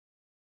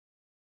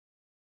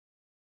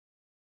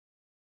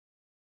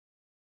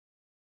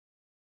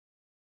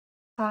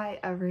Hi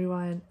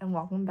everyone, and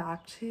welcome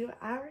back to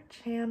our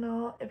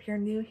channel. If you're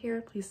new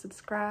here, please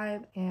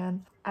subscribe,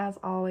 and as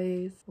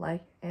always,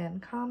 like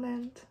and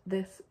comment.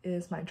 This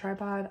is my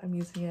tripod. I'm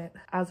using it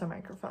as a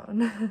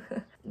microphone.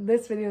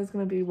 This video is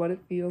going to be what it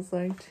feels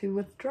like to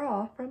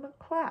withdraw from a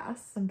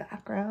class. Some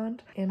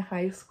background: in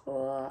high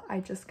school, I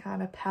just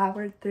kind of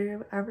powered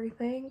through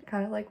everything,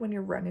 kind of like when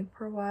you're running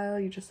for a while,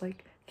 you just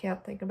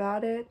can't think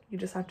about it, you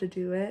just have to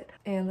do it.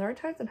 And there were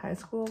times in high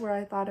school where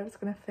I thought I was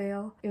gonna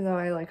fail, even though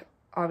I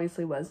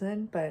obviously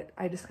wasn't, but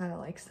I just kind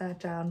of sat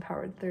down,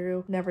 powered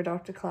through, never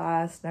dropped a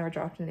class, never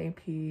dropped an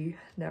AP,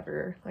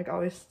 never,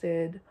 always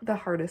did the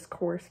hardest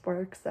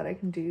coursework that I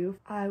can do.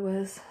 I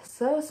was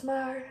so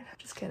smart.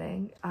 Just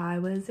kidding. I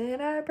was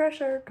in a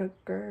pressure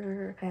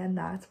cooker, and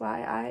that's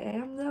why I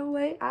am the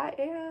way I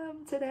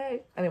am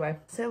today. Anyway,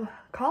 so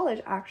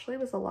college actually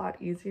was a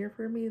lot easier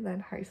for me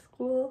than high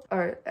school,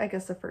 or I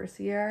guess the first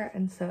year,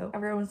 and so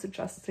everyone was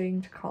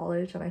adjusting to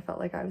college, and I felt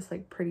like I was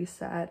pretty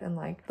set, and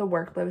the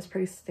workload was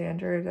pretty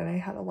standard, and I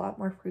had a lot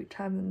more free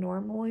time than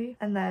normally.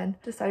 And then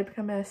decided to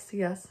become a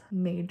CS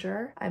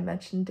major. I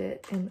mentioned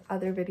it in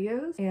other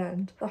videos,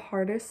 and the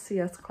hardest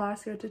CS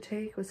class you had to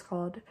take was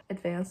called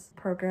Advanced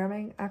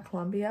Programming at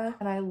Columbia,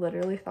 and I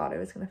literally thought I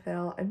was gonna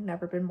fail. I've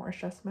never been more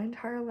stressed my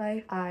entire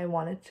life. I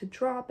wanted to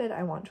drop it.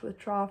 I wanted to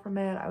withdraw from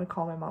it. I would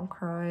call my mom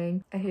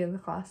crying. I hated the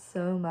class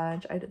so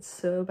much. I did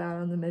so bad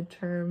on the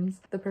midterms.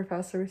 The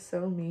professor was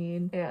so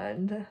mean,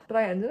 but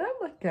I ended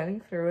up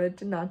getting through it.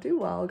 Did not do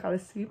well. Got a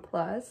C+.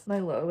 My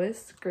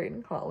lowest grade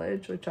in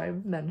college, which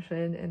I've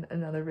mentioned in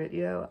another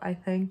video, I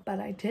think, but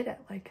I did it.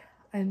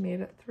 I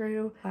made it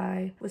through.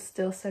 I was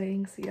still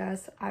studying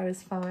CS. I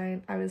was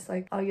fine. I was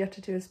all you have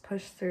to do is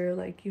push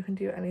through. You can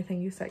do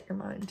anything you set your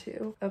mind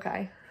to.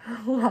 Okay.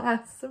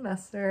 Last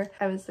semester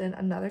I was in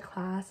another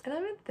class, and I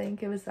didn't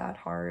think it was that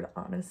hard,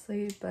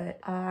 honestly, but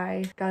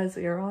I got a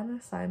 0 on an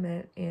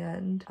assignment,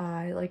 and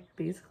I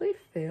basically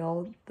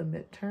failed the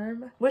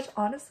midterm, which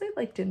honestly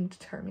didn't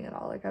deter me at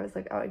all. I was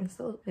oh, I can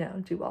still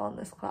do well in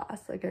this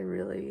class.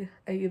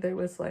 I either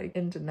was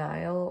in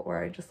denial,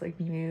 or I just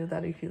knew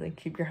that if you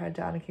keep your head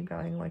down and keep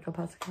going, I'll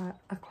pass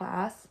a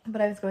class.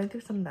 But I was going through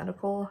some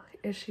medical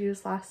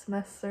issues last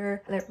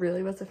semester, and it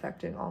really was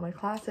affecting all my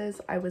classes.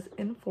 I was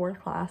in 4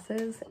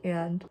 classes,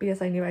 and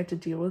because I knew I had to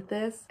deal with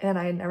this, and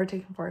I had never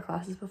taken 4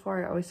 classes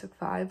before, I always took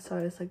 5, so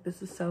I was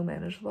this is so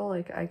manageable.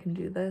 I can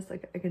do this.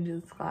 I can do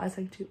this class.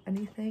 I can do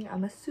anything.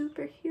 I'm a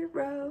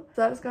superhero. So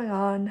that was going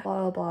on,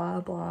 blah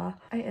blah blah.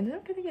 I ended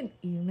up getting an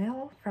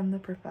email from the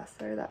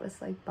professor that was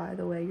by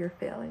the way, you're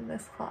failing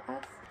this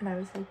class. And I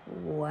was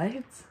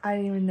what? I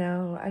didn't even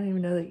know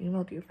they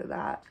emailed you for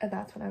that. And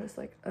that's when I was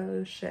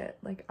oh shit,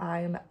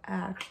 I am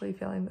actually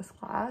failing this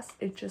class.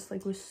 It just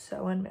was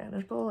so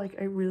unmanageable.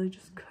 I really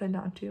just could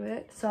not do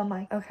it. So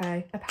I'm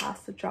okay, I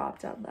passed the drop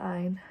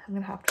deadline. I'm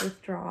gonna have to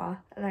withdraw.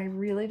 And I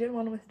really didn't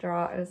want to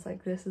withdraw. I was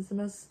this is the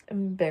most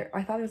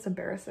I thought it was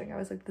embarrassing. I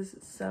was this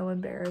is so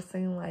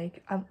embarrassing.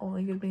 I'm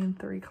only gonna be in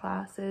 3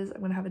 classes.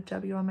 I'm gonna have a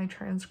W on my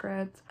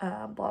transcript,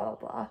 blah blah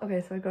blah.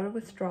 Okay, so I go to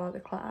withdraw the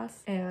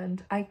class,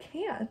 and I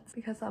can't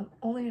because I'm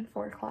only in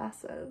 4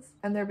 classes,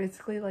 and they're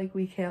basically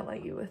we can't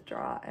let you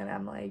withdraw. And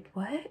I'm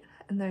what?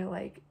 And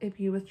they're if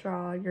you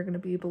withdraw, you're gonna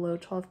be below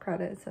 12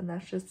 credits, and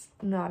that's just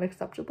not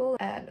acceptable.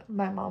 And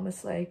my mom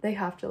was they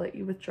have to let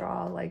you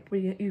withdraw,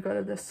 you go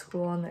to this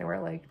school. And they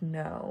were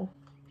no.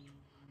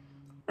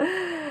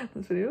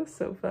 This video is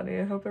so funny.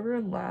 I hope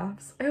everyone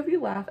laughs. I hope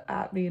you laugh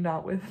at me,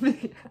 not with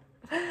me.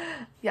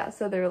 Yeah,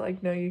 so they were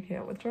no, you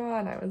can't withdraw.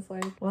 And I was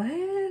what?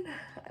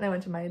 And I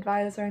went to my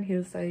advisor, and he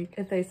was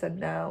if they said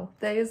no,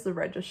 they is the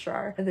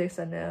registrar, if they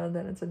said no,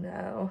 then it's a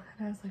no.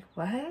 And I was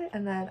what?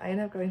 And then I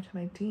ended up going to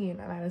my dean,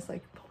 and I was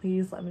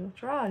please let me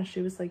withdraw. And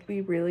she was we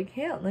really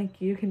can't.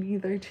 You can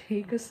either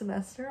take a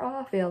semester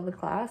off, fail the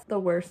class. The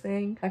worst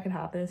thing that can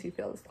happen is you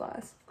fail this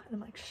class.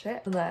 And I'm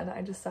shit. And then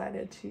I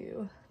decided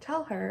to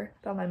tell her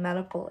about my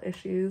medical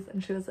issues,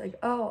 and she was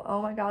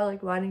oh my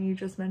god, why didn't you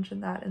just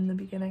mention that in the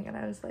beginning? And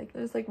I was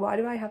why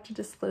do I have to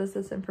disclose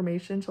this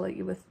information to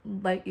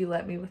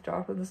let me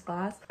withdraw from this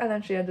class? And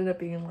then she ended up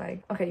being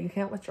okay, you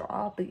can't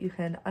withdraw, but you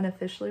can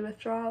unofficially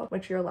withdraw,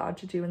 which you're allowed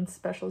to do in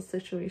special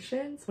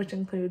situations, which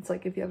includes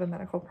if you have a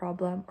medical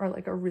problem or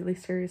a really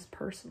serious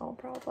personal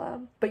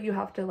problem, but you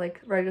have to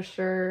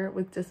register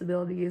with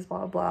disabilities,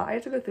 blah blah. I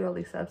had to go through all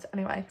these steps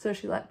anyway. So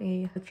she let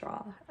me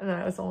withdraw, and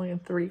I was only in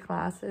 3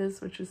 classes,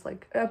 which is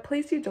a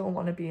place you don't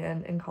want to be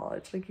in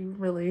college. You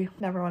really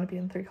never want to be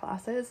in 3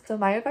 classes. So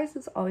my advice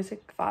is always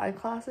take 5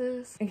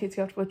 classes in case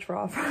you have to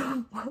withdraw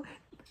from one.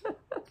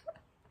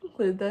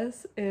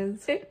 This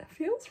is, it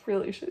feels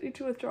really shitty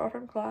to withdraw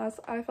from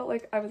class. I felt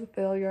I was a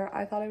failure.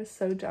 I thought I was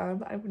so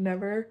dumb. I've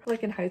never,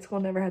 in high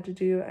school, never had to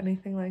do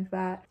anything like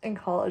that. In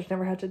college,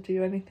 never had to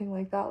do anything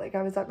like that.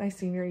 I was at my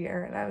senior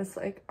year, and I was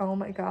oh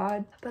my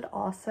god. But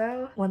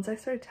also, once I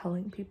started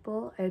telling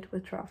people I had to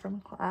withdraw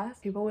from class,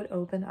 people would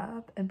open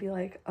up and be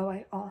oh,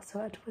 I also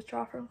had to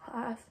withdraw from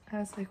class. And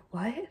I was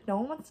what? No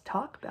one wants to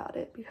talk about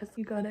it because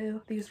you go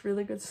to these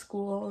really good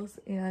schools,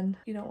 and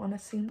you don't want to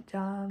seem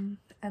dumb,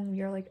 and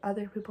you're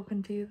other people can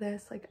do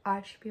this, like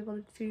I should be able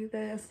to do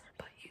this,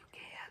 but you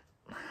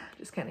can't.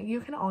 Just kidding, you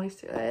can always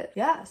do it.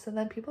 Yeah, so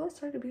then people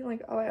started being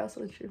like, oh, I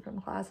also withdrew from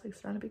class, like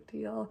it's not a big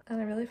deal.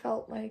 And I really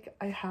felt like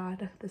I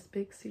had this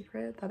big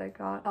secret that I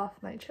got off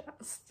my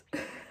chest.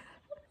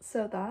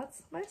 So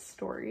that's my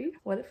story,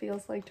 what it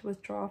feels like to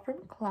withdraw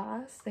from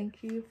class.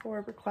 Thank you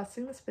for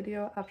requesting this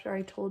video after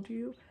I told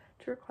you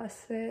to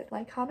request it.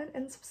 Like, comment,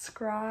 and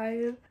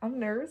subscribe. I'm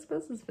nervous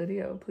about this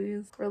video.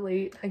 Please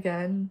relate.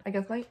 Again, I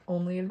guess my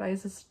only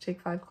advice is to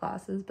take 5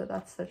 classes, but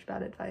that's such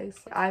bad advice.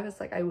 I was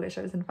like, I wish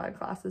I was in 5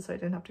 classes so I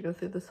didn't have to go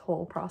through this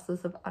whole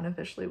process of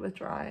unofficially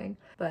withdrawing.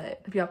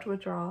 But if you have to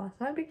withdraw, it's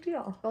not a big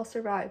deal. You'll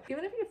survive.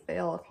 Even if you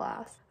fail a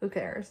class, who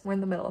cares? We're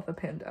in the middle of a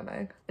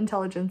pandemic.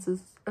 Intelligence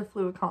is a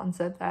fluid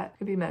concept that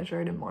could be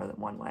measured in more than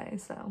one way.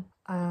 So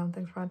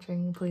thanks for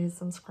watching. Please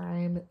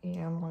subscribe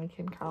and like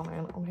and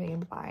comment. Okay,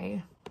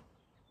 bye.